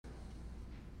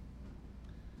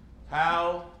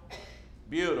How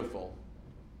beautiful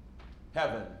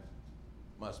heaven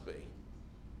must be.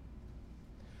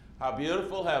 How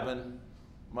beautiful heaven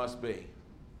must be.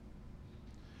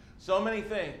 So many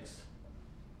things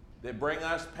that bring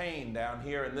us pain down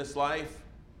here in this life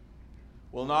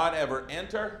will not ever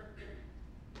enter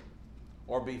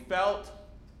or be felt,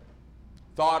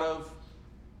 thought of,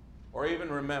 or even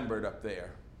remembered up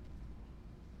there.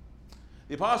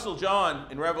 The Apostle John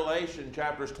in Revelation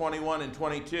chapters 21 and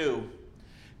 22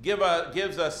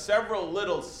 gives us several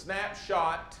little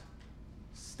snapshot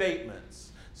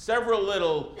statements, several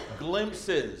little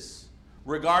glimpses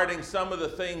regarding some of the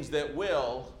things that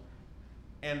will,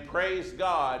 and praise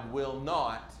God, will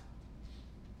not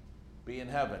be in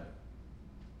heaven.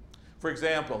 For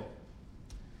example,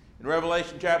 in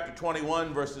Revelation chapter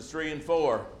 21, verses 3 and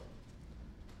 4, it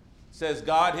says,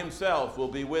 God himself will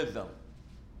be with them.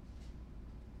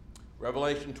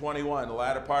 Revelation 21, the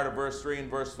latter part of verse 3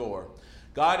 and verse 4.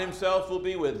 God himself will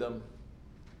be with them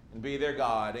and be their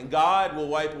God, and God will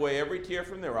wipe away every tear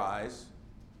from their eyes.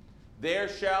 There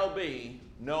shall be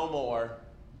no more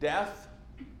death,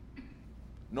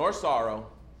 nor sorrow,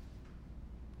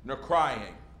 nor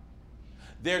crying.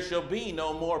 There shall be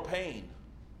no more pain,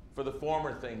 for the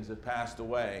former things have passed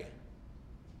away.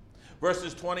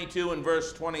 Verses 22 and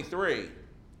verse 23,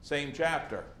 same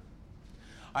chapter.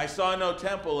 I saw no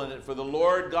temple in it, for the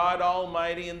Lord God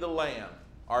Almighty and the Lamb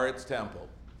are its temple.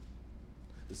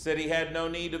 The city had no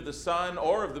need of the sun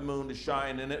or of the moon to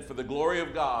shine in it, for the glory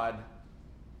of God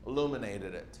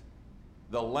illuminated it.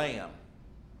 The Lamb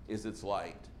is its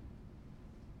light.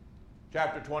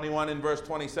 Chapter 21 and verse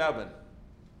 27.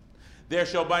 There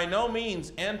shall by no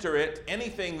means enter it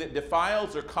anything that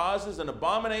defiles or causes an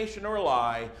abomination or a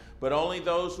lie, but only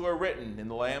those who are written in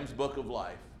the Lamb's book of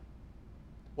life.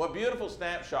 What beautiful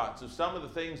snapshots of some of the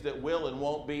things that will and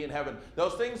won't be in heaven.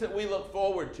 Those things that we look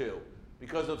forward to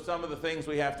because of some of the things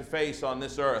we have to face on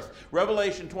this earth.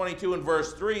 Revelation 22 and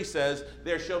verse 3 says,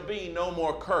 there shall be no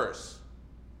more curse.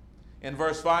 And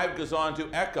verse 5 goes on to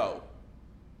echo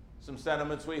some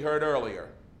sentiments we heard earlier.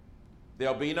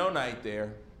 There'll be no night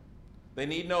there. They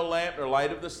need no lamp or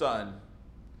light of the sun,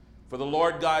 for the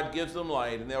Lord God gives them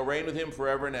light, and they'll reign with him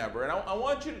forever and ever. And I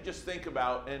want you to just think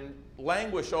about and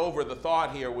languish over the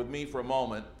thought here with me for a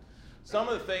moment. Some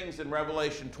of the things in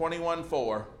Revelation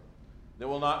 21:4 that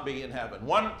will not be in heaven.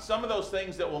 Some of those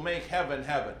things that will make heaven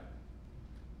heaven.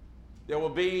 There will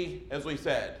be, as we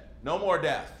said, no more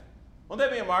death. Won't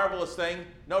that be a marvelous thing?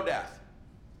 No death.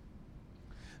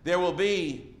 There will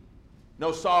be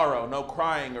no sorrow, no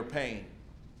crying or pain.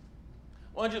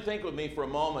 I want you to think with me for a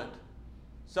moment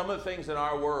some of the things in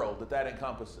our world that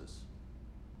encompasses.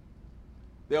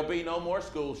 There'll be no more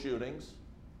school shootings.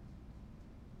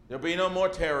 There'll be no more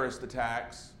terrorist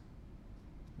attacks.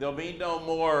 There'll be no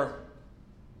more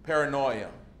paranoia.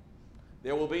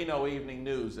 There will be no evening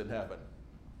news in heaven.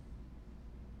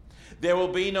 There will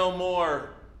be no more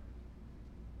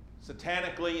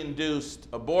satanically induced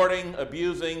aborting,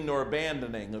 abusing, nor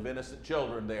abandoning of innocent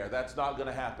children there. That's not going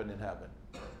to happen in heaven.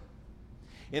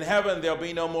 In heaven, there'll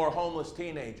be no more homeless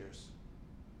teenagers.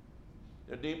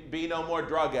 There'll be no more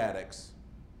drug addicts.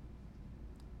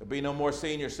 There'll be no more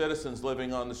senior citizens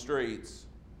living on the streets.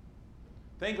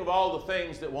 Think of all the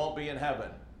things that won't be in heaven.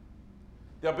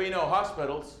 There'll be no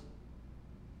hospitals.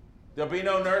 There'll be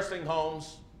no nursing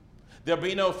homes. There'll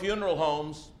be no funeral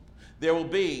homes. There will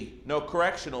be no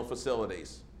correctional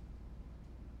facilities.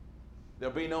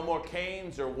 There'll be no more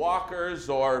canes or walkers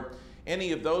or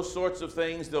any of those sorts of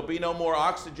things. There'll be no more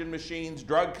oxygen machines,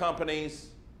 drug companies.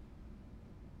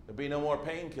 There'll be no more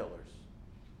painkillers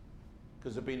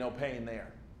because there'll be no pain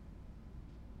there.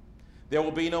 There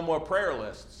will be no more prayer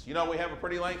lists. You know, we have a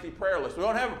pretty lengthy prayer list. We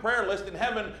won't have a prayer list in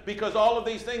heaven because all of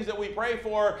these things that we pray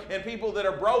for and people that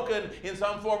are broken in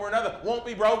some form or another won't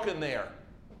be broken there.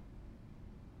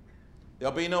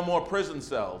 There'll be no more prison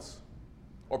cells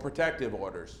or protective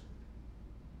orders.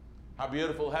 How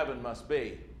beautiful heaven must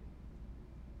be.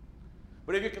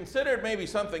 But if you considered maybe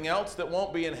something else that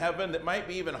won't be in heaven that might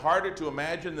be even harder to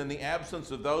imagine than the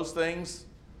absence of those things,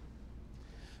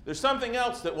 there's something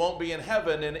else that won't be in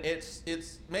heaven, and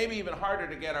it's maybe even harder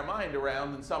to get our mind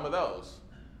around than some of those.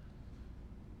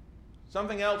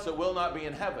 Something else that will not be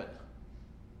in heaven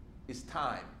is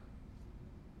time.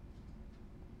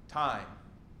 Time.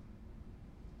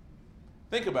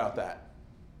 Think about that.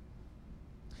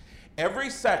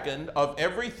 Every second of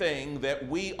everything that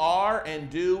we are and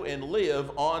do and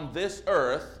live on this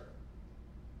earth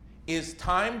is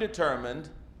time determined,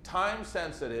 time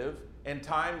sensitive, and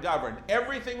time governed.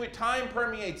 Time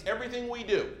permeates everything we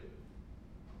do.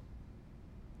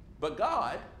 But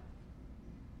God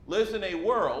lives in a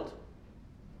world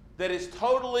that is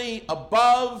totally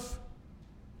above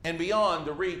and beyond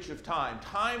the reach of time.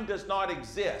 Time does not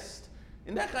exist.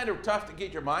 Isn't that kind of tough to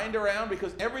get your mind around?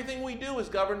 Because everything we do is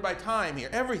governed by time here.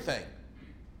 Everything.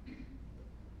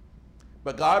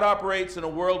 But God operates in a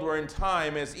world wherein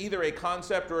time, as either a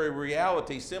concept or a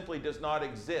reality, simply does not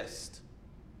exist.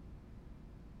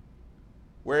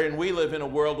 Wherein we live in a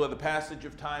world where the passage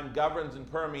of time governs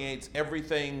and permeates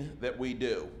everything that we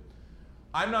do.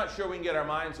 I'm not sure we can get our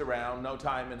minds around no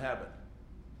time in heaven.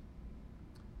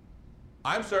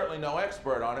 I'm certainly no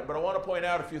expert on it, but I want to point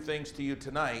out a few things to you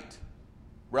tonight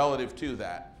relative to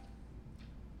that.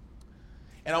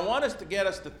 And I want us to get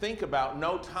us to think about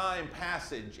no time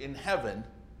passage in heaven,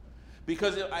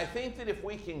 because I think that if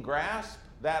we can grasp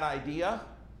that idea,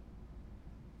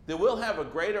 then we'll have a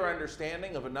greater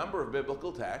understanding of a number of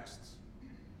biblical texts,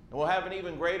 and we'll have an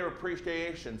even greater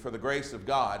appreciation for the grace of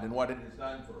God and what it has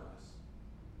done for us.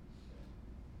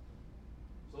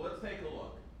 So let's take a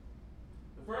look.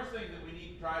 The first thing that we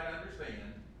need to try to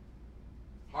understand,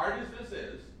 hard as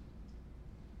this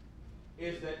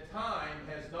is that time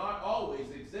has not always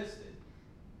existed.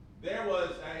 There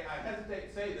was, I hesitate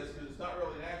to say this because it's not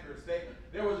really an accurate statement,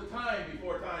 there was a time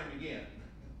before time began.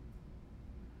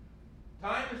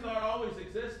 Time has not always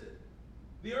existed.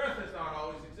 The earth has not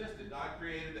always existed. God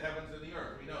created the heavens and the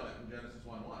earth. We know that from Genesis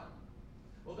 1:1.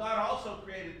 Well, God also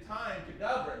created time to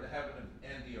govern the heaven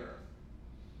and the earth.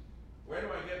 Where do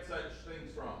I get such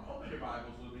things from? Open your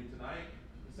Bibles with me tonight,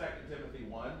 2 Timothy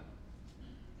 1.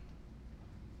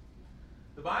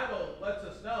 The Bible lets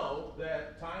us know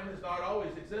that time has not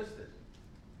always existed.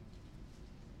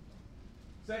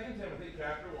 2 Timothy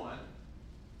chapter 1.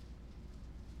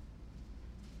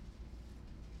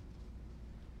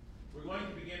 We're going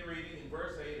to begin reading in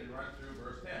verse 8 and run through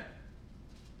verse 10.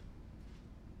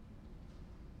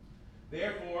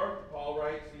 Therefore, Paul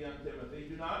writes to young Timothy,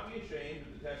 do not be ashamed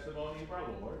of the testimony of our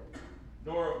Lord,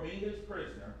 nor of me his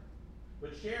prisoner,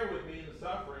 but share with me in the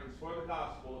sufferings for the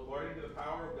gospel according to the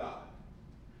power of God,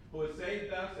 who has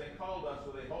saved us and called us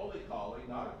with a holy calling,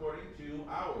 not according to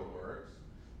our works,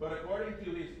 but according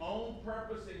to his own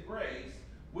purpose and grace,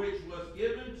 which was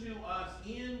given to us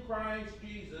in Christ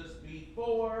Jesus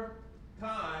before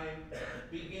time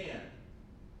began.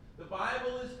 The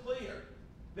Bible is clear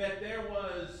that there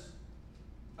was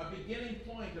a beginning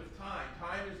point of time.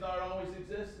 Time has not always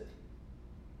existed.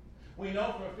 We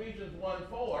know from Ephesians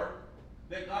 1:4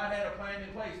 that God had a plan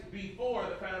in place before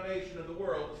the foundation of the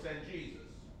world to send Jesus.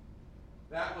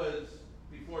 That was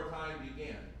before time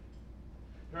began.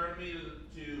 Turn me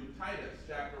to Titus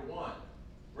chapter 1,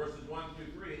 verses 1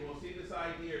 through 3, and we'll see this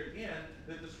idea again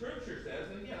that the Scripture says,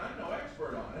 and again, I'm no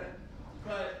expert on it,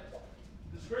 but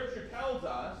the Scripture tells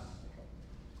us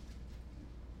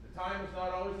that time has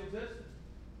not always existed.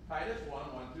 Titus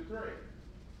 1:1 through 3.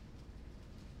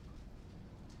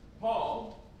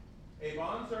 Paul, a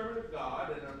bondservant of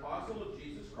God and an apostle of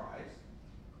Jesus Christ,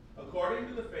 according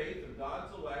to the faith of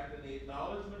God's elect and the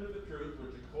acknowledgement of the truth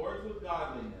which accords with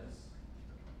godliness,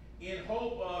 in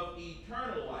hope of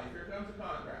eternal life. Here comes the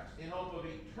contrast. In hope of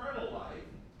eternal life,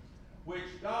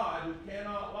 which God, who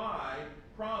cannot lie,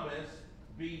 promised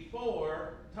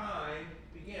before time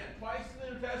began. Twice in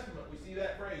the New Testament we see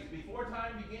that phrase, before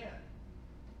time began.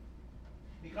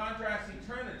 He contrasts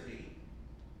eternity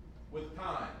with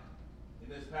time in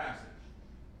this passage.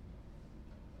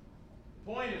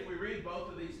 The point, if we read both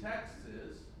of these texts,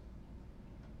 is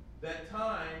that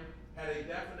time had a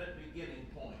definite beginning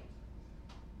point.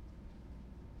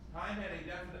 Time had a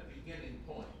definite beginning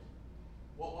point.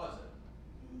 What was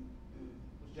it?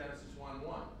 It was Genesis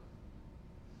 1:1.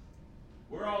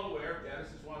 We're all aware of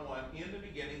Genesis 1:1. In the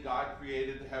beginning, God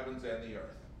created the heavens and the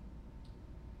earth.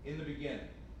 In the beginning.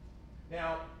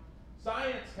 Now,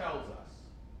 science tells us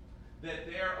that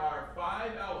there are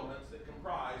 5 elements that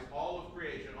comprise all of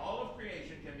creation. All of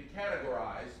creation can be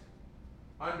categorized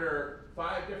under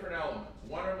 5 different elements.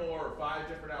 1 or more, or 5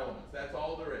 different elements. That's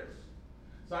all there is.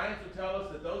 Science will tell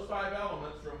us that those 5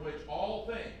 elements from which all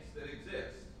things that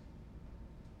exist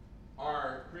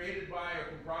are created by or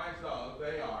comprised of,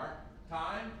 they are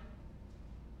time,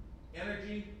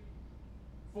 energy,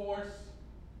 force,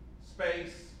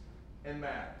 space, and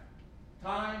matter.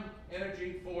 Time,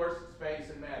 energy, force, space,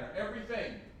 and matter.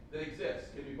 Everything that exists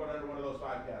can be put under one of those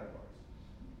 5 categories.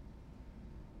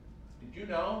 Did you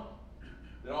know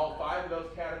that all 5 of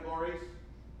those categories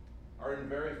are in the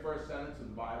very first sentence of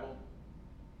the Bible?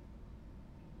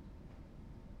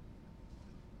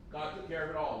 God took care of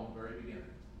it all in the very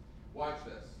beginning. Watch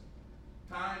this.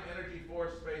 Time, energy,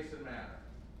 force, space, and matter.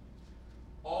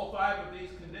 All 5 of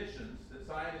these conditions that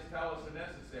scientists tell us are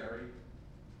necessary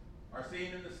are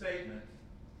seen in the statement,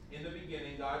 In the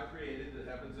beginning, God created the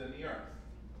heavens and the earth.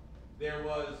 There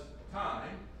was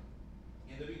time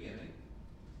in the beginning.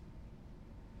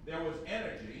 There was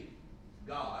energy,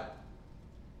 God.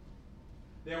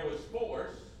 There was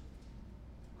force,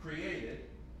 created.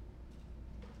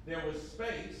 There was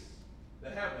space, the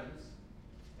heavens.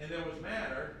 And there was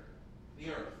matter,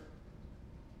 the earth.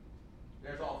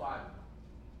 There's all five of them.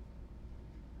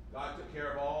 God took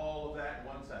care of all of that in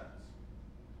one sentence.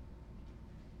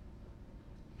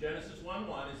 Genesis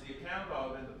 1:1 is the account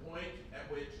of and the point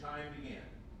at which time began.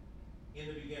 In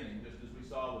the beginning, just as we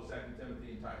saw with 2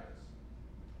 Timothy and Titus.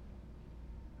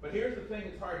 But here's the thing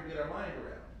that's hard to get our mind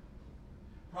around.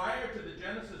 Prior to the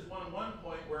Genesis 1:1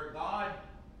 point where God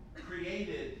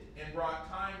created and brought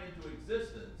time into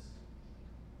existence,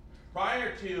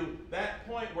 prior to that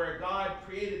point where God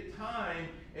created time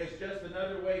as just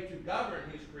another way to govern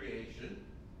his creation,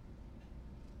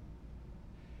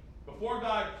 before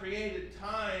God created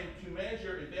time to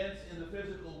measure events in the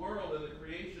physical world and the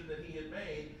creation that he had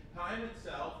made, time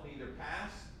itself neither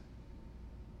passed,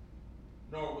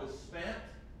 nor was spent,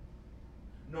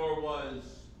 nor was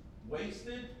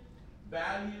wasted,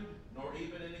 valued, nor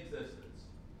even in existence.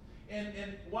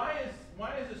 And why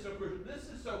is this so crucial? This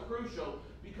is so crucial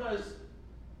because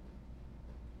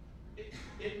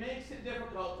it makes it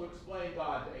difficult to explain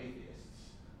God to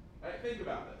atheists. Right? Think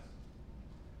about this.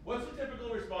 What's the typical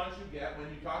response you get when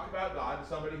you talk about God to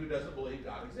somebody who doesn't believe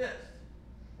God exists?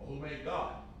 Well, who made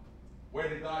God? Where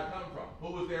did God come from?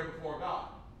 Who was there before God?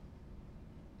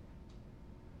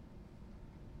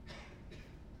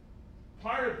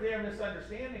 Part of their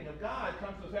misunderstanding of God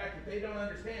comes from the fact that they don't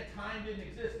understand time didn't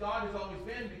exist. God has always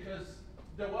been because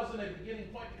there wasn't a beginning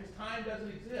point, because time doesn't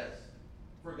exist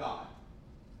for God.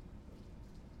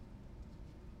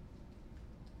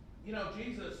 You know,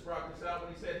 Jesus brought this out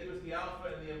when he said he was the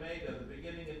Alpha and the Omega, the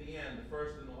beginning and the end, the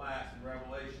first and the last in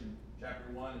Revelation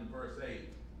chapter 1 and verse 8.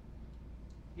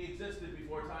 He existed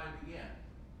before time began.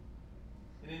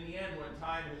 And in the end, when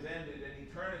time has ended and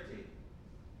eternity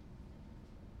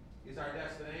is our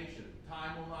destination,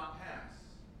 time will not pass.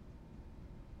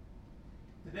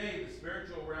 Today, the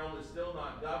spiritual realm is still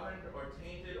not governed or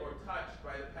tainted or touched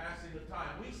by the passing of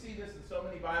time. We see this in so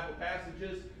many Bible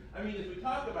passages. I mean, as we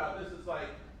talk about this, it's like,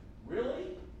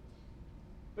 really?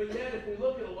 But yet, if we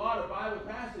look at a lot of Bible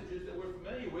passages that we're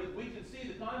familiar with, we can see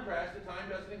the contrast that time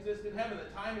doesn't exist in heaven,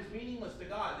 that time is meaningless to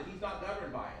God, that he's not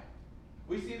governed by it.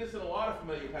 We see this in a lot of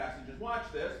familiar passages.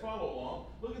 Watch this, follow along.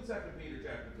 Look at 2 Peter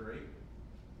chapter 3.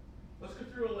 Let's go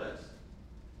through a list.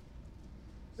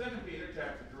 2 Peter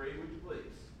chapter 3, would you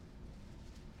please?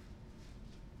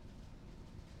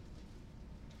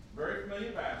 Very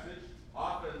familiar passage,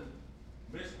 often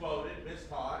misquoted,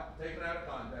 mistaught, taken out of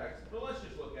context. But let's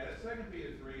just look at it. 2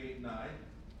 Peter 3, 8, 9.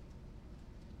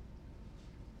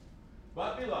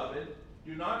 But, beloved,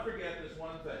 do not forget this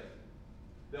one thing,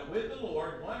 that with the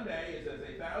Lord 1 day is as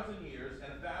 1,000 years,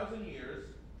 and 1,000 years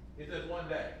is as 1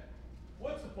 day.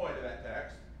 What's the point of that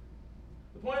text?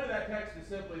 The point of that text is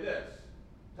simply this.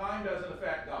 Time doesn't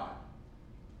affect God.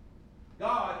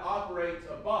 God operates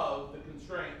above the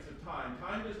constraints of time.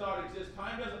 Time does not exist.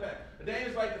 Time doesn't affect. A day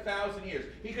is like 1,000 years.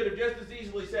 He could have just as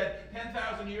easily said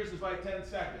 10,000 years is like 10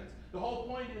 seconds. The whole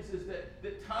point is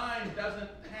that time doesn't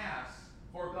pass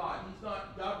for God. He's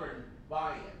not governed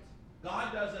by it.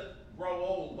 God doesn't grow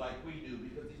old like we do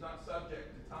because he's not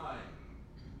subject to time.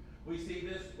 We see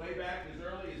this way back as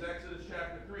early as Exodus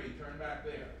chapter 3. Turn back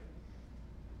there.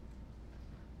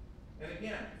 And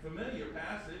again, familiar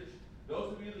passage.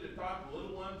 Those of you that have taught the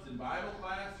little ones in Bible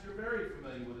class, you're very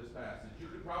familiar with this passage. You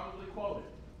could probably quote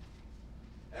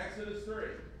it. Exodus 3.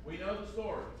 We know the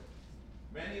story.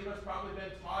 Many of us probably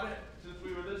been taught it since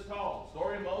we were this tall.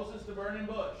 Story of Moses, the burning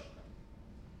bush.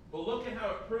 But look at how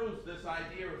it proves this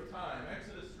idea of time.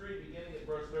 Exodus 3, beginning at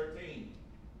verse 13.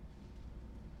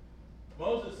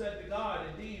 Moses said to God,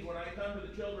 indeed, when I come to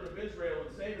the children of Israel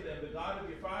and say to them, the God of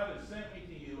your fathers sent me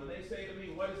to you, and they say to me,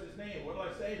 what is his name? What do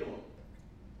I say to him?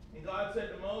 And God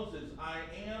said to Moses, I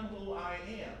am who I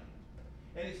am.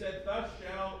 And he said, thus you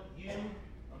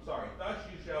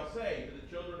shall say to the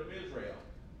children of Israel,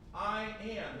 I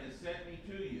am has sent me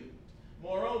to you.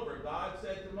 Moreover, God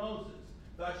said to Moses,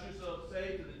 thus you shall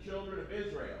say to the children of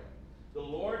Israel, the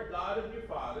Lord God of your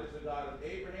fathers, the God of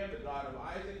Abraham, the God of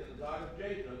Isaac, and the God of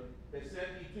Jacob, has sent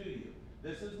me to you.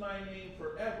 This is my name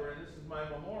forever, and this is my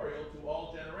memorial to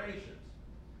all generations.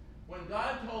 When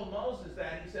God told Moses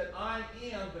that, he said, I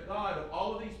am the God of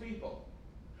all of these people.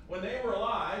 When they were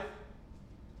alive,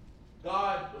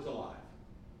 God was alive.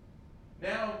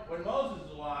 Now, when Moses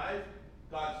is alive,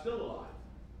 God's still alive.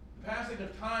 The passing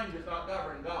of time does not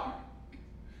govern God.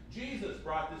 Jesus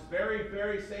brought this very,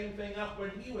 very same thing up when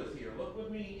he was here. Look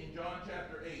with me in John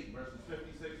chapter 8, verses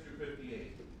 56 through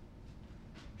 58.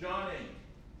 John 8,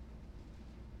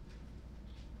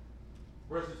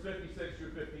 verses 56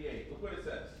 through 58. Look what it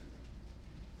says.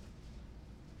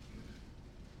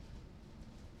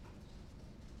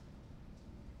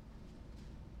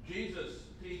 Jesus,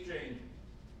 teaching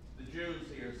the Jews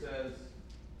here, says,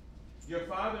 "Your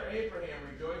father Abraham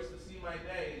rejoiced to see my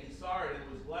day, and he saw it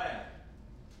and was glad."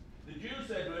 The Jews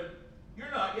said to him,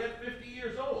 "You're not yet 50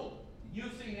 years old.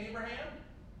 You've seen Abraham?"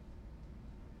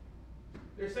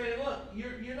 They're saying, "Look,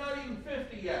 you're not even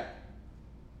 50 yet.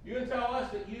 You can tell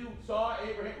us that you saw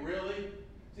Abraham?" Really?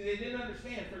 See, they didn't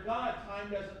understand. For God,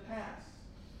 time doesn't pass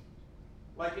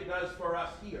like it does for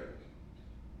us here.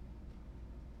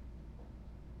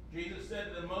 Jesus said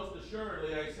to them, "Most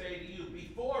assuredly, I say to you,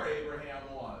 before Abraham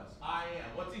was, I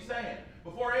am." What's he saying?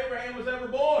 Before Abraham was ever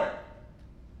born,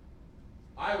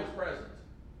 I was present.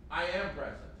 I am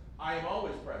present. I am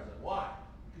always present. Why?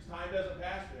 Because time doesn't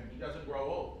pass for him. He doesn't grow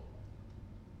old.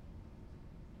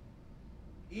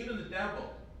 Even the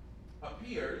devil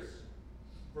appears,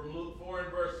 from Luke 4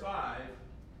 and verse 5,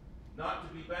 not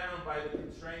to be bound by the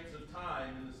constraints of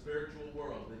time in the spiritual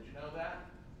world. Did you know that?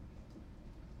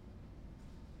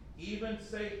 Even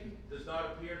Satan does not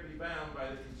appear to be bound by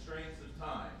the constraints of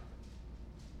time.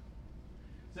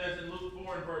 It says in Luke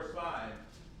 4 and verse 5,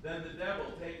 "Then the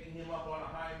devil, taking him up on a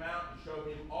high mountain, showed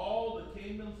him all the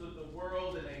kingdoms of the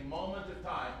world in a moment of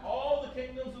time." All the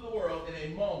kingdoms of the world in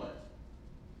a moment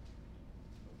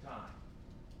of time.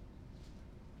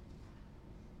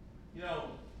 You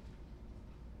know,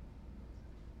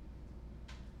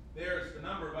 there's a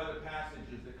number of other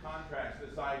passages that contrast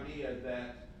this idea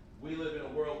that we live in a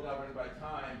world governed by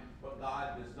time, but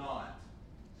God does not.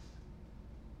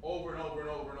 Over and over and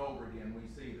over and over again, we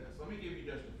see this. Let me give you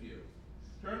just a few.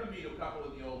 Turn with me to a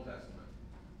couple in the Old Testament.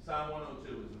 Psalm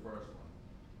 102 is the first one.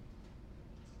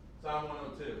 Psalm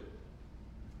 102.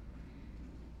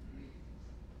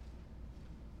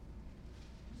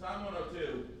 Psalm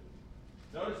 102,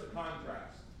 notice the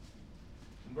contrast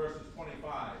in verses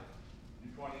 25 to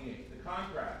 28. The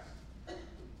contrast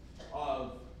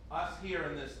of us here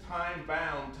in this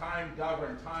time-bound,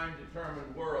 time-governed,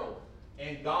 time-determined world,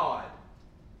 and God,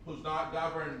 who's not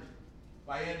governed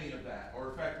by any of that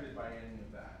or affected by any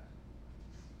of that.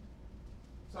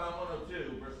 Psalm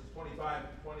 102, verses 25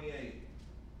 to 28,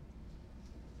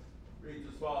 reads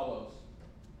as follows.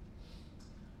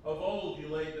 "Of old you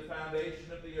laid the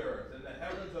foundation of the earth, and the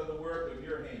heavens are the work of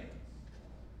your hands.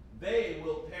 They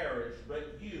will perish,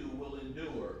 but you will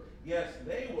endure. Yes,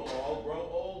 they will all grow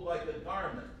old like a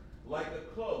garment. Like a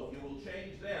cloak, you will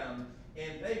change them,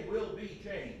 and they will be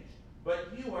changed.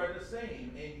 But you are the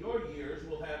same, and your years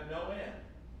will have no end.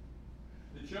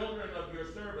 The children of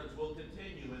your servants will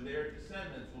continue, and their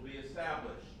descendants will be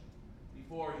established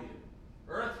before you."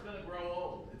 Earth's going to grow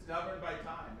old. It's governed by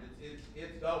time.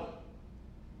 It's going.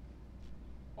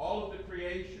 All of the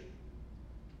creation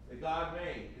that God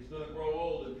made is going to grow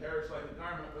old and perish like a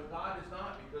garment, but God is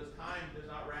not, because time does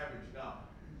not ravage God.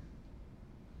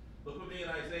 Look with me in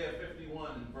Isaiah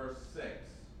 51 and verse 6.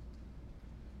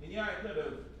 And yeah, I could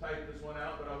have typed this one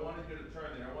out, but I wanted you to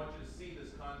turn there. I want you to see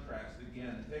this contrast again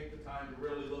and take the time to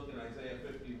really look in Isaiah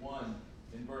 51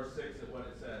 in verse 6 at what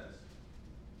it says.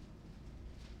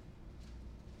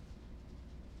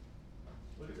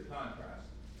 Look at the contrast.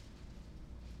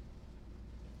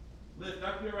 "Lift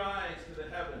up your eyes to the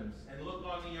heavens and look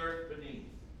on the earth beneath.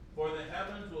 For the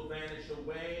heavens will vanish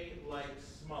away like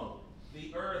smoke.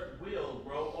 The earth will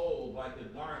grow old like a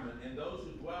garment, and those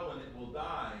who dwell in it will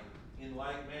die in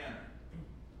like manner.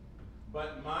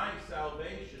 But my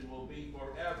salvation will be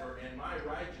forever, and my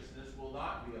righteousness will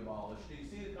not be abolished." Do you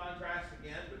see the contrast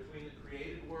again between the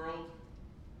created world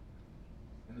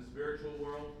and the spiritual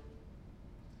world?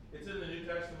 It's in the New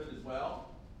Testament as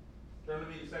well. Turn to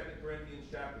me to 2 Corinthians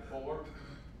chapter 4.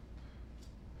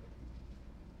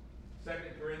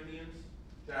 2 Corinthians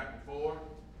chapter 4.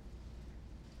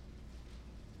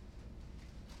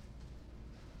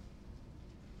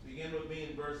 Begin with me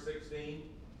in verse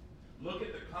 16. Look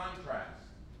at the contrast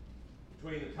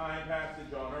between the time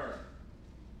passage on earth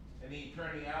and the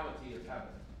eternality of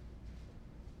heaven.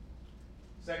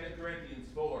 2 Corinthians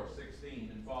 4, 16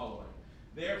 and following.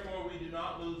 "Therefore we do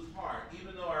not lose heart,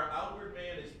 even though our outward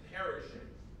man is perishing,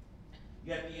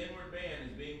 yet the inward man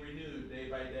is being renewed day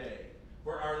by day.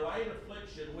 For our light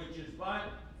affliction, which is but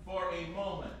for a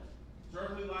moment."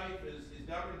 Earthly life is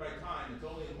governed by time. It's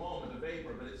only a moment, a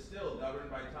vapor, but it's still governed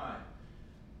by time.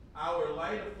 "Our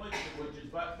light affliction, which is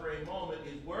but for a moment,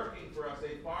 is working for us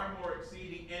a far more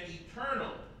exceeding and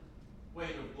eternal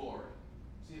weight of glory."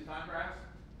 See the contrast?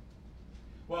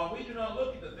 While we do not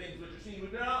look at the things which are seen, we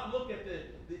do not look at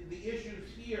the issues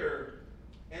here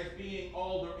as being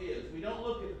all there is. We don't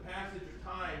look at the passage of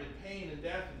time and pain and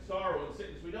death and sorrow and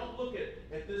sickness. We don't look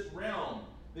at this realm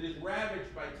that is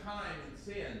ravaged by time and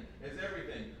sin as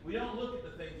everything. We don't look at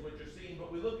the things which are seen,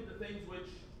 but we look at the things which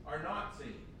are not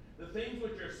seen. The things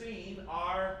which are seen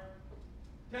are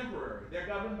temporary. They're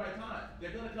governed by time.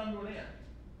 They're going to come to an end.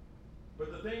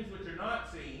 But the things which are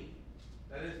not seen,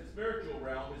 that is the spiritual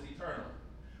realm, is eternal.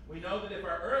 We know that if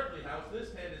our earthly house, this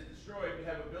tent, is destroyed, we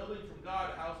have a building from God,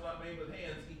 a house not made with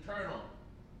hands, eternal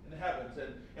in the heavens.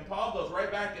 And Paul goes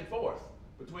right back and forth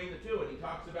between the two, and he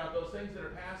talks about those things that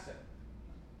are passing.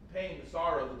 The pain, the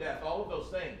sorrow, the death, all of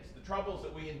those things, the troubles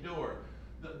that we endure,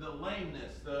 the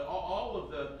lameness, all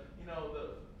of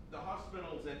the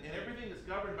hospitals and everything that's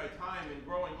governed by time and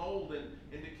growing old and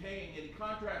decaying. And he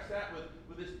contrasts that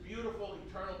with this beautiful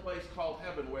eternal place called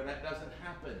heaven, where that doesn't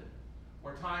happen,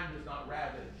 where time does not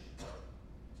ravage.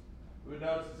 We would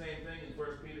notice the same thing in 1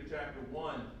 Peter chapter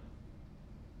 1.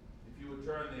 If you would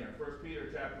turn there, 1 Peter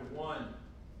chapter 1.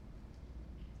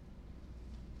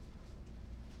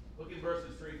 Look at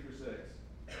verses 3 through 6.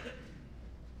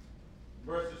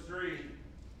 Verses 3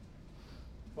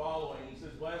 following, he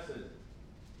says, blessed.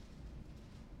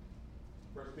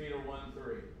 1 Peter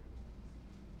 1:3.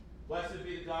 Blessed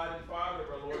be the God and Father of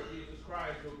our Lord Jesus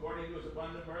Christ, who according to his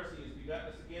abundant mercy has begotten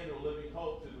us again to a living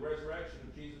hope through the resurrection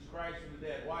of Jesus Christ from the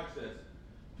dead. Watch this.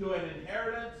 To an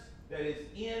inheritance that is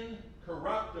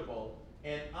incorruptible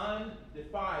and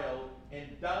undefiled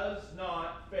and does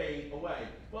not fade away.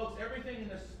 Folks, everything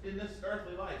in this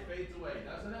earthly life fades away,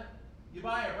 doesn't it? You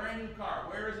buy a brand new car.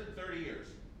 Where is it in 30 years?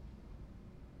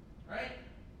 Right?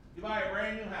 You buy a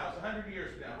brand new house 100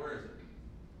 years from now. Where is it?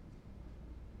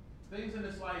 Things in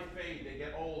this life fade, they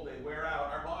get old, they wear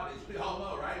out. Our bodies, we all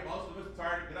know, right? Most of us, it's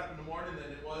harder to get up in the morning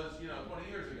than it was, 20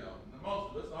 years ago.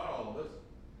 Most of us, not all of us.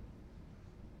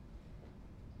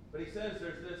 But he says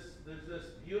there's this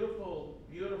beautiful,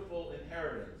 beautiful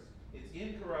inheritance. It's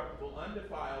incorruptible,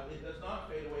 undefiled, it does not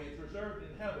fade away. It's reserved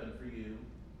in heaven for you.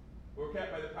 We're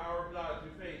kept by the power of God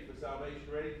through faith for salvation,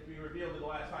 ready to be revealed at the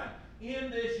last time.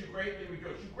 In this you greatly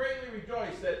rejoice. You greatly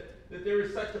rejoice that there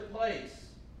is such a place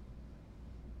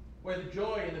where the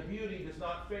joy and the beauty does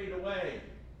not fade away.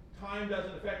 Time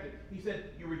doesn't affect it. He said,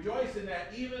 you rejoice in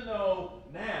that even though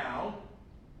now,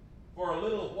 for a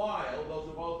little while, those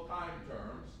are both time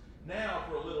terms, now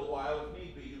for a little while, if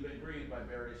need be, you've been grieved by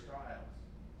various trials.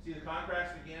 See the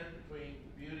contrast again between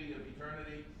the beauty of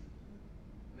eternity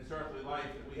and this earthly life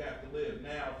that we have to live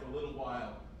now for a little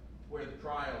while, where the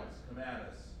trials come at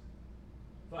us.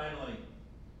 Finally,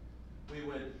 we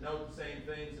would note the same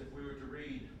things if we were to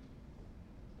read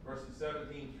verses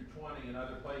 17 through 20 and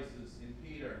other places in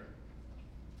Peter.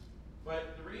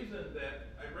 But the reason that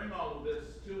I bring all of this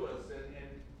to us and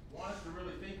want us to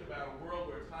really think about a world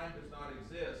where time does not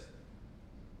exist,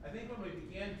 I think when we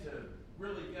begin to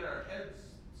really get our heads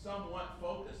somewhat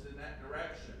focused in that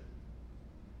direction,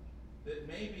 that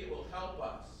maybe it will help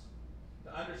us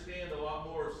to understand a lot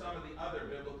more of some of the other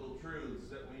biblical truths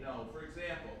that we know. For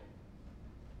example,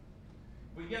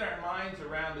 if we get our minds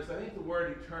around this, I think the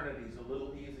word eternity is a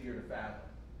little easier to fathom.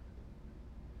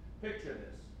 Picture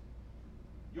this.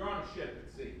 You're on a ship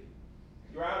at sea.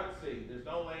 You're out at sea. There's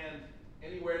no land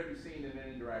anywhere to be seen in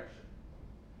any direction.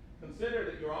 Consider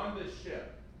that you're on this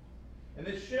ship. And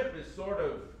this ship is sort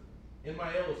of, in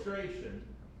my illustration,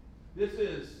 this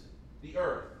is the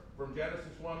earth from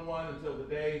Genesis 1:1 until the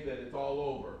day that it's all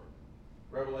over,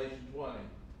 Revelation 20.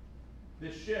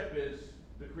 This ship is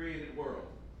the created world.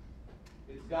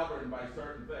 It's governed by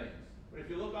certain things. But if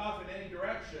you look off in any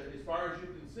direction, as far as you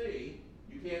can see,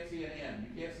 you can't see an end.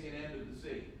 You can't see an end of the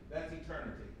sea. That's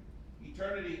eternity.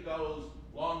 Eternity goes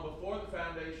long before the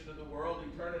foundation of the world.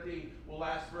 Eternity will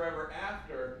last forever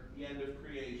after the end of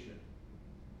creation.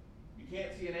 You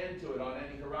can't see an end to it on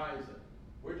any horizon.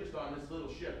 We're just on this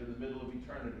little ship in the middle of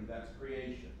eternity. That's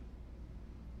creation.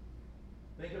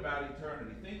 Think about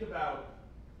eternity. Think about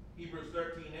Hebrews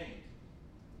 13:8.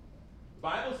 The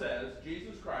Bible says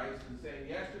Jesus Christ is the same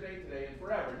yesterday, today, and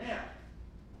forever. Now,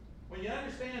 when you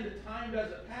understand that time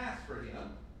doesn't pass for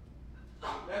him,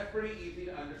 that's pretty easy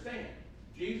to understand.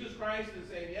 Jesus Christ is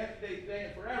the same yesterday, today,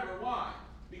 and forever. Why?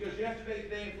 Because yesterday,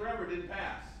 today, and forever didn't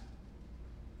pass.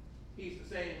 He's the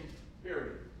same,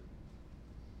 period.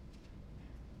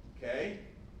 Okay?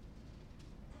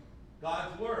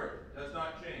 God's word does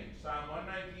not change. Psalm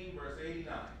 119, verse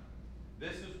 89.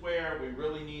 This is where we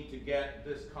really need to get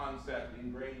this concept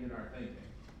ingrained in our thinking.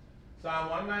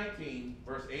 Psalm 119,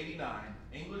 verse 89,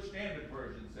 English Standard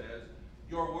Version says,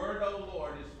 your word, O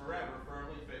Lord, is forever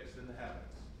firmly fixed in the heavens.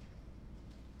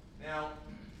 Now,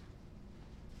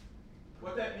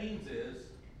 What that means is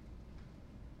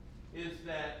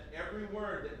that every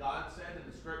word that God said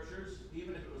in the Scriptures,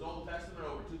 even if it was Old Testament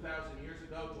over 2,000 years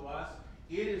ago to us,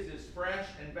 it is as fresh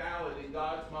and valid in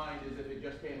God's mind as if it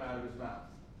just came out of his mouth.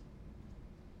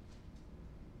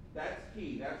 That's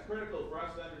key. That's critical for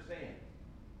us to understand.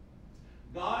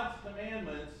 God's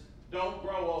commandments don't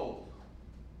grow old.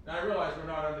 Now I realize we're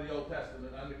not under the Old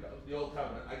Testament, under the Old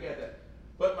Covenant. I get that.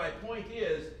 But my point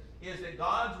is that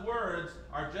God's words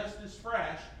are just as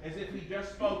fresh as if he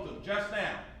just spoke them, just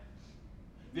now.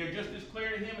 They're just as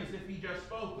clear to him as if he just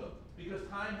spoke them. Because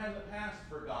time hasn't passed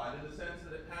for God in the sense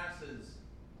that it passes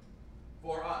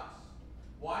for us.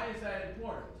 Why is that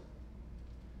important?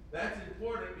 That's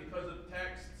important because of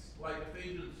texts like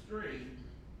Ephesians 3,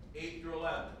 8 through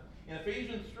 11. In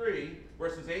Ephesians 3,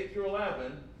 verses 8 through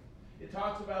 11, it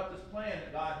talks about this plan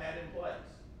that God had in place.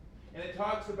 And it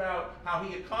talks about how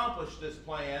he accomplished this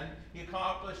plan. He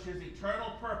accomplished his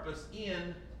eternal purpose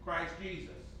in Christ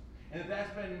Jesus. And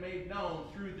that's been made known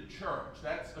through the church.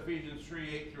 That's Ephesians 3,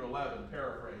 8 through 11,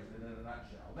 paraphrased in a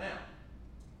nutshell. Now,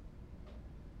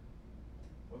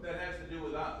 what that has to do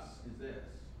with us is this.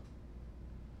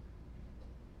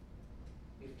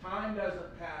 If time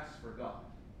doesn't pass for God,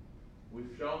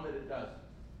 we've shown that it doesn't,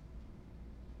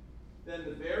 then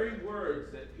the very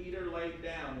words that Peter laid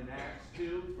down in Acts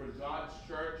 2 for God's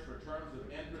church, for terms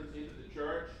of entrance into the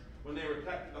church, when they were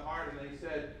cut to the heart and they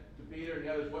said to Peter and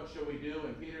the others, what shall we do?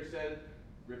 And Peter said,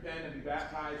 repent and be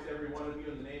baptized, every one of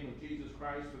you, in the name of Jesus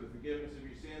Christ for the forgiveness of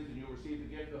your sins, and you'll receive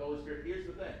the gift of the Holy Spirit. Here's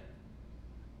the thing.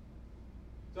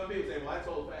 Some people say, well, that's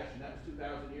old-fashioned. That was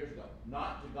 2,000 years ago.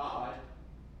 Not to God.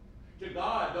 To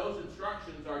God, those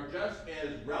instructions are just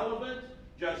as relevant,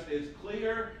 just as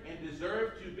clear, and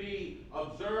deserve to be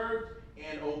observed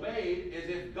and obeyed as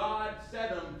if God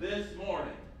said them this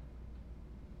morning.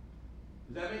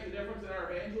 Does that make a difference in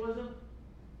our evangelism?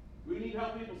 Do we need to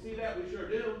help people see that? We sure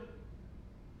do.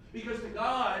 Because to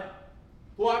God,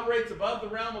 who operates above the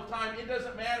realm of time, it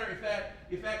doesn't matter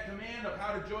if that command of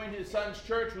how to join his son's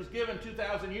church was given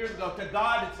 2,000 years ago. To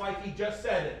God, it's like he just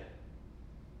said it.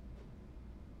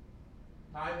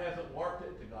 Time hasn't warped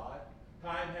it to God.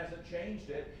 Time hasn't changed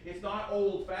it. It's not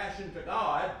old-fashioned to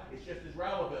God. It's just as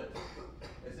relevant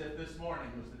as if this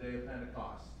morning was the day of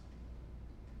Pentecost.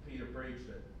 Peter preached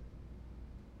it.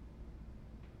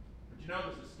 But you know,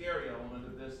 there's a scary element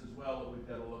of this as well that we've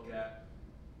got to look at.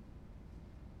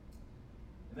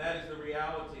 And that is the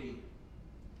reality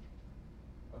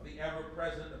of the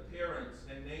ever-present appearance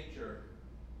and nature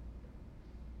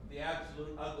of the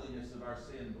absolute ugliness of our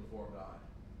sin before God.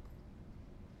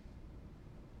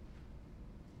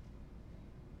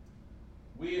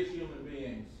 We as human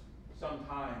beings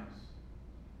sometimes,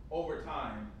 over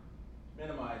time,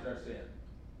 minimize our sin.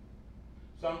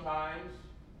 Sometimes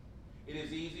it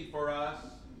is easy for us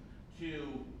to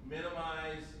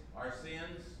minimize our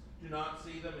sins, to not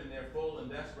see them in their full and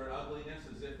desperate ugliness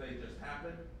as if they just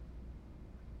happened.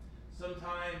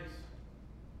 Sometimes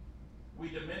we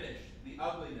diminish the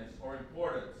ugliness or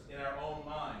importance in our own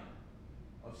mind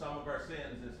of some of our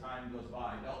sins as time goes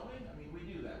by, don't we? I mean,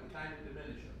 we do that. We kind of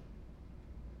diminish them.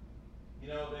 You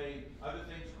know, other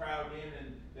things crowd in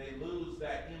and they lose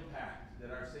that impact that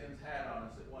our sins had on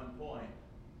us at one point.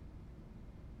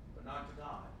 But not to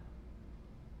God.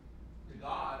 To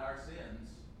God, our sins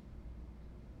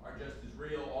are just as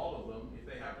real, all of them,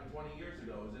 if they happened 20 years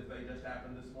ago as if they just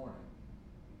happened this morning.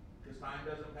 Because time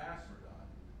doesn't pass for God.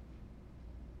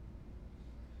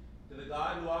 To the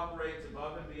God who operates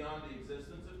above and beyond the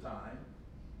existence of time,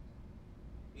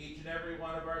 each and every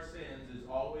one of our sins is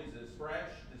always as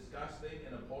fresh, disgusting,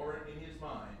 and abhorrent in his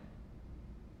mind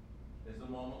as the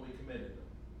moment we committed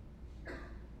them.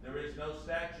 There is no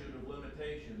statute of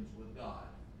limitations with God.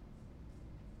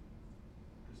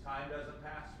 Because time doesn't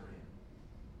pass for him.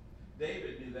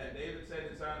 David knew that. David said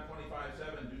in Psalm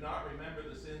 25:7, do not remember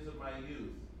the sins of my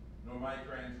youth, nor my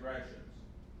transgressions.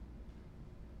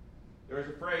 There is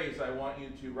a phrase I want you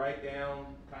to write down,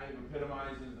 kind of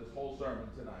epitomizes this whole sermon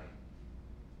tonight.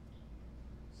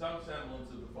 Some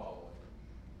semblance of the following.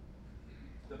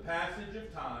 The passage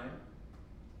of time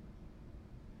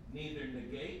neither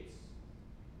negates,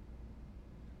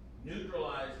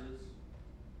 neutralizes,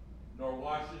 nor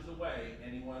washes away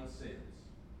anyone's sins.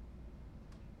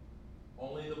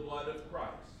 Only the blood of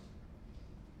Christ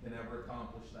can ever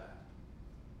accomplish that.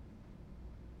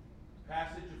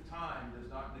 Passage of time does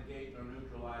not negate nor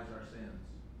neutralize our sins.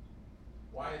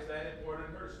 Why is that important?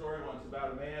 I heard a story once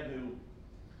about a man who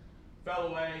fell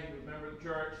away, he was a member of the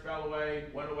church, fell away,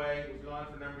 went away, was gone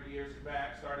for a number of years, came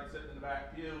back, started sitting in the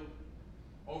back pew.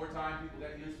 Over time, people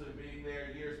got used to him being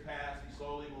there. Years passed. He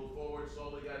slowly moved forward,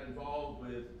 slowly got involved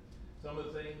with some of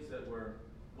the things that were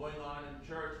going on in the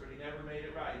church, but he never made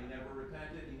it right. He never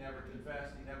repented, he never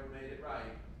confessed, he never made it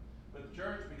right. But the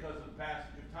church, because of the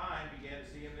passage of time, began to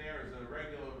see him there as a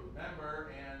regular member,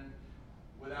 and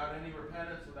without any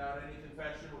repentance, without any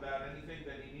confession, without anything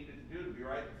that he needed to do to be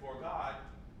right before God,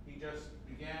 he just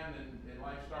began and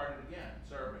life started again,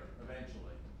 serving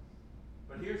eventually.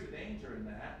 But here's the danger in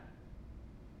that.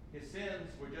 His sins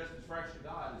were just as fresh to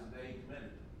God as the day he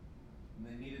committed them, and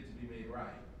they needed to be made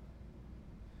right.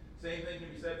 Same thing can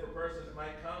be said for a person that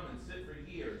might come and sit for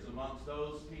years amongst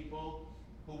those people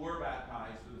who were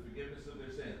baptized for the forgiveness of their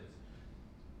sins.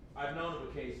 I've known of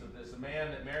a case of this, a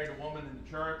man that married a woman in the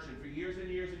church, and for years and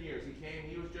years and years he came,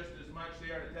 he was just as much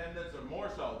there in attendance, or more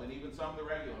so than even some of the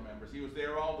regular members. He was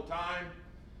there all the time,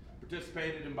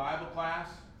 participated in Bible class,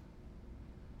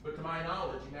 but to my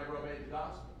knowledge, he never obeyed the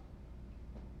gospel.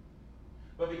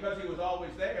 But because he was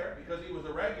always there, because he was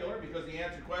a regular, because he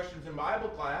answered questions in Bible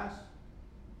class,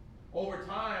 over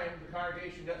time, the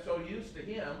congregation got so used to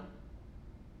him,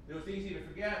 it was easy to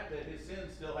forget that his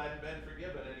sins still hadn't been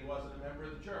forgiven and he wasn't a member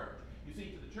of the church. You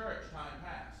see, to the church, time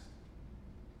passed.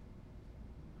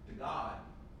 To God,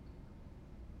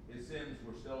 his sins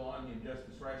were still on him just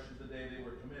as fresh as the day they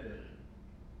were committed.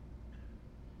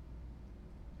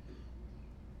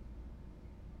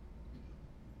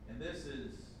 And this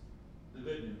is the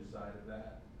good news side of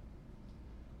that.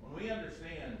 When we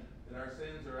understand that our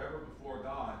sins are ever before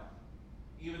God,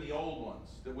 even the old ones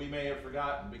that we may have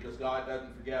forgotten because God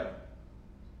doesn't forget them.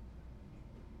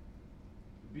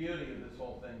 The beauty of this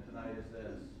whole thing tonight is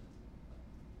this.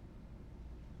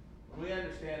 When we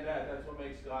understand that, that's what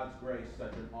makes God's grace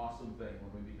such an awesome thing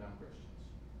when we become Christians.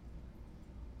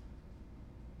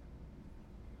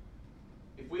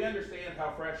 If we understand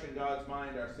how fresh in God's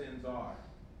mind our sins are,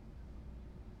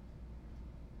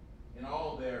 in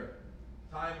all their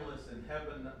timeless and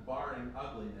heaven-barring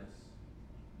ugliness,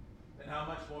 then how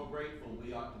much more grateful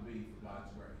we ought to be for God's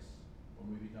grace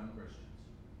when we become Christians.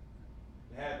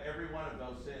 To have every one of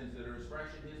those sins that are as fresh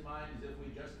in his mind as if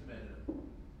we just committed them,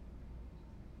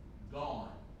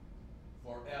 gone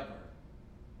forever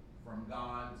from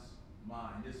God's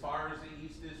mind. As far as the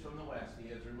east is from the west, he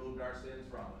has removed our sins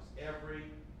from us. Every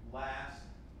last,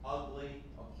 ugly,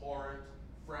 abhorrent,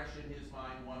 fresh in his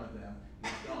mind one of them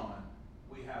is gone.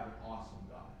 We have an awesome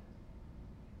God.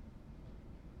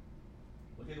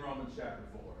 Look in Romans chapter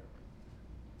 4.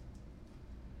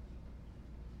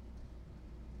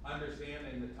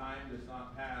 Understanding that time does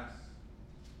not pass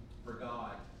for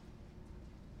God.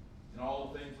 And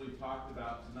all the things we've talked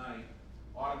about tonight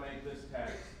ought to make this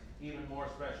text even more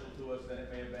special to us than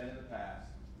it may have been in the past.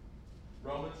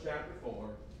 Romans chapter 4,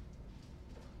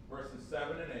 verses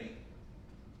 7 and 8.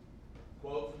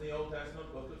 Quote from the Old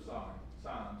Testament book of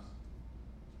Psalms.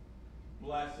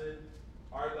 Blessed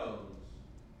are those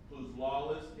whose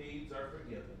lawless deeds are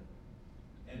forgiven,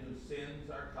 and whose sins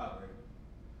are covered.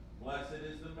 Blessed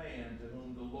is the man to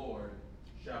whom the Lord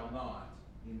shall not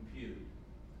impute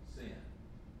sin.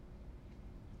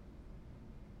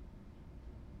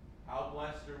 How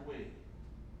blessed are we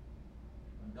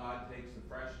when God takes the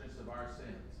freshness of our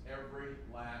sins, every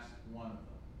last one of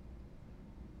them,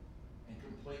 and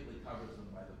completely covers them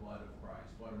by the blood of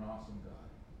Christ. What an awesome God.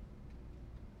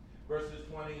 Verses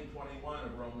 20 and 21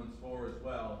 of Romans 4 as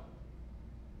well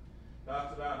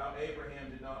talks about how Abraham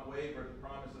did not waver at the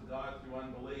promise of God through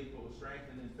unbelief, but was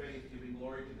strengthened in faith, giving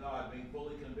glory to God, being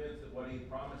fully convinced that what he had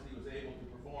promised he was able to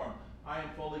perform. I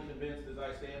am fully convinced as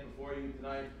I stand before you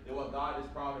tonight that what God has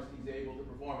promised he's able to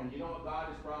perform. And you know what God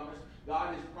has promised?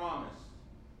 God has promised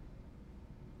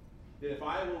that if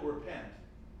I will repent,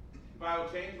 if I will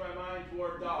change my mind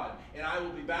toward God, and I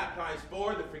will be baptized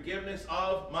for the forgiveness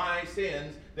of my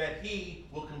sins, that he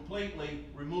will completely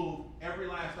remove every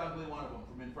last ugly one of them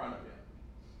from in front of him.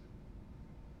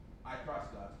 I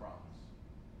trust God's promise.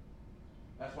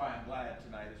 That's why I'm glad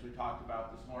tonight, as we talked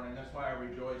about this morning. That's why I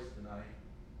rejoice tonight.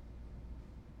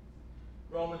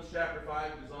 Romans chapter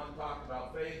 5 goes on to talk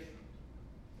about faith.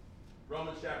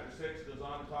 Romans chapter 6 goes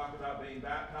on to talk about being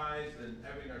baptized and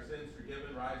having our sins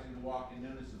forgiven, rising to walk in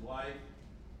newness of life.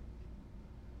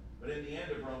 But in the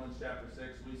end of Romans chapter 6,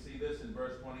 we see this in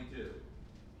verse 22.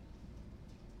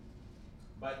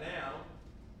 But now,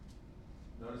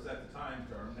 notice that's the time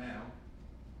term, now,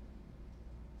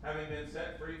 having been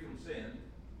set free from sin,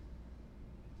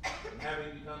 and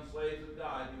having become slaves of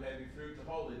God, you have your fruit to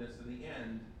holiness, in the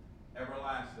end,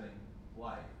 everlasting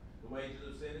life. The wages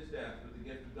of sin is death, but the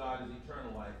gift of God is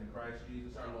eternal life in Christ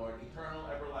Jesus our Lord. Eternal,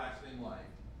 everlasting life.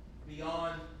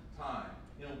 Beyond time.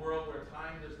 In a world where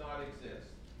time does not exist.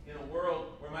 In a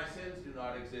world where my sins do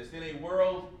not exist. In a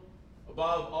world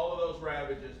above all of those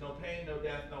ravages, no pain, no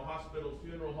death, no hospitals,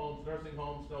 funeral homes, nursing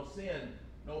homes, no sin,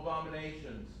 no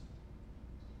abominations,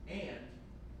 and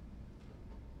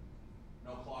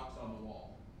no clocks on the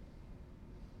wall,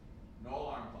 no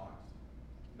alarm clocks,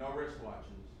 no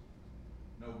wristwatches,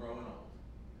 no growing old.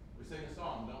 We sing a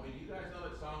song, don't we? Do you guys know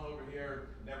that song over here,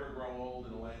 Never Grow Old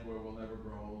in a Land Where We'll Never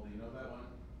Grow Old? Do you know that one?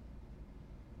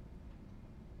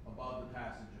 Above the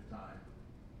passage of time.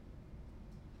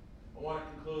 I want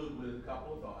to conclude with a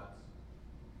couple of thoughts.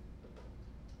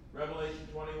 Revelation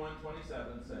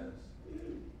 21:27 says,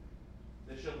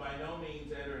 "They shall by no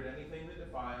means enter at anything that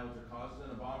defiles or causes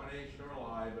an abomination or a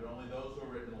lie, but only those who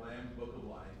are written in the Lamb's book of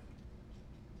life.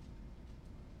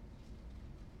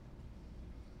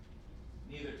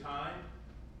 Neither time,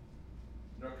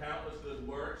 nor countless good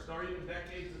works, nor even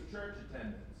decades of church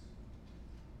attendance.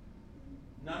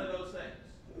 None of those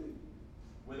things.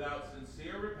 Without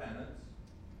sincere repentance,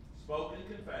 spoken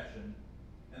confession,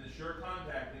 and the sure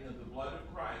contacting of the blood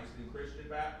of Christ in Christian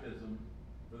baptism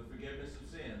for the forgiveness of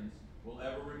sins, will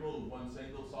ever remove one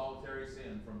single solitary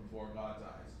sin from before God's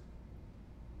eyes.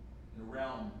 In a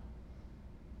realm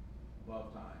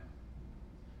above time."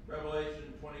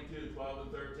 Revelation 22:12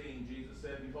 and 13, Jesus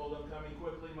said, "Behold, I'm coming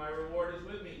quickly. My reward is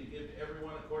with me to give to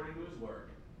everyone according to his work.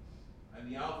 I'm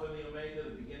the Alpha and the Omega,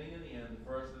 the beginning and the end, the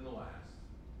first and the last."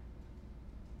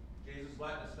 Jesus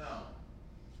let us know,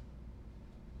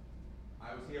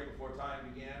 I was here before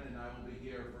time began, and I will be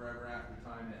here forever after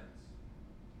time ends.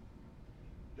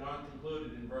 John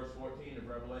concluded in verse 14 of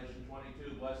Revelation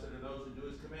 22, "Blessed are those who do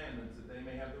his commandments, that they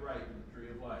may have the right to the tree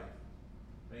of life,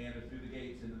 may enter through the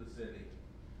gates into the city."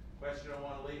 The question I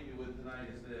want to leave you with tonight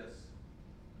is this: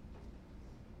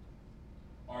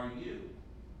 are you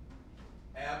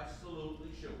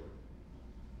absolutely sure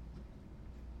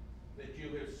that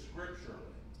you have scripturally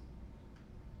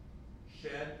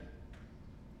shed,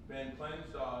 been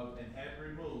cleansed of, and had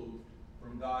removed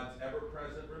from God's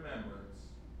ever-present remembrance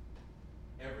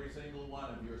every single one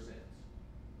of your sins?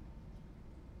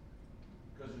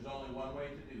 Because there's only one way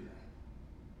to do that.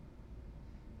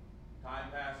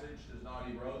 Time passage does not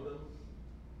erode them.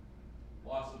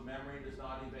 Loss of memory does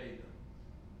not evade them.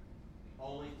 The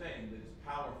only thing that is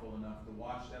powerful enough to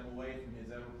wash them away from his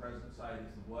ever-present sight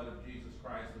is the blood of Jesus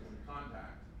Christ, which we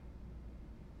contact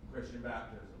in Christian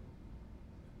baptism.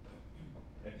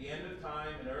 At the end of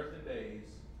time and earth and days,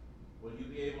 will you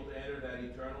be able to enter that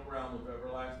eternal realm of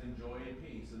everlasting joy and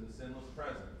peace in the sinless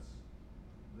presence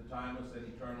of the timeless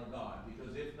and eternal God?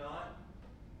 Because if not,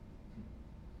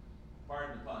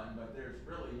 pardon the pun, but there's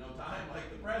really no time like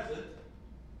the present.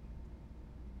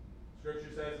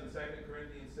 Scripture says in 2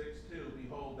 Corinthians 6:2,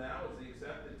 "Behold, now is the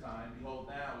accepted time. Behold,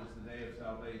 now is the day of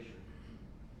salvation."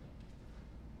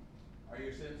 Are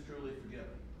your sins truly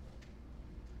forgiven?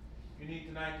 If you need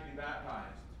tonight to be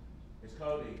baptized, as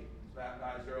Cody was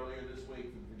baptized earlier this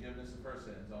week for the forgiveness of her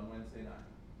sins on Wednesday night.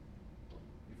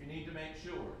 If you need to make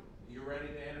sure that you're ready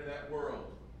to enter that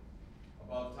world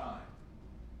above time,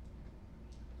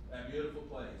 that beautiful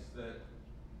place that,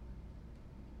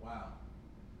 wow,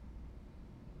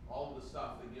 all of the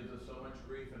stuff that gives us so much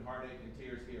grief and heartache and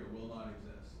tears here will not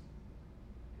exist.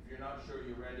 If you're not sure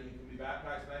you're ready, you can be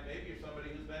baptized tonight. Maybe you're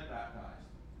somebody who's been baptized,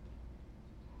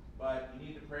 but you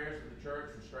need the prayers of the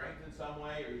church for strength in some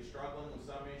way, or you're struggling with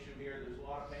some issue here. There's a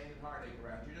lot of pain and heartache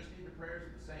around. You just need the prayers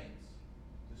of the saints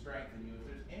to strengthen you. If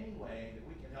there's any way that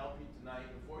we can help you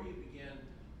tonight before you begin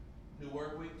New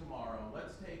Work Week tomorrow,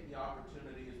 let's take the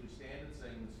opportunity as we stand and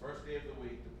sing this first day of the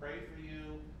week to pray for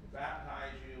you, to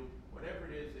baptize you, whatever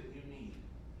it is that you need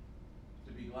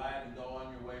to be glad and go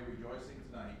on your way rejoicing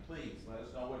tonight. Please let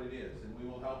us know what it is, and we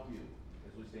will help you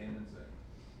as we stand and sing.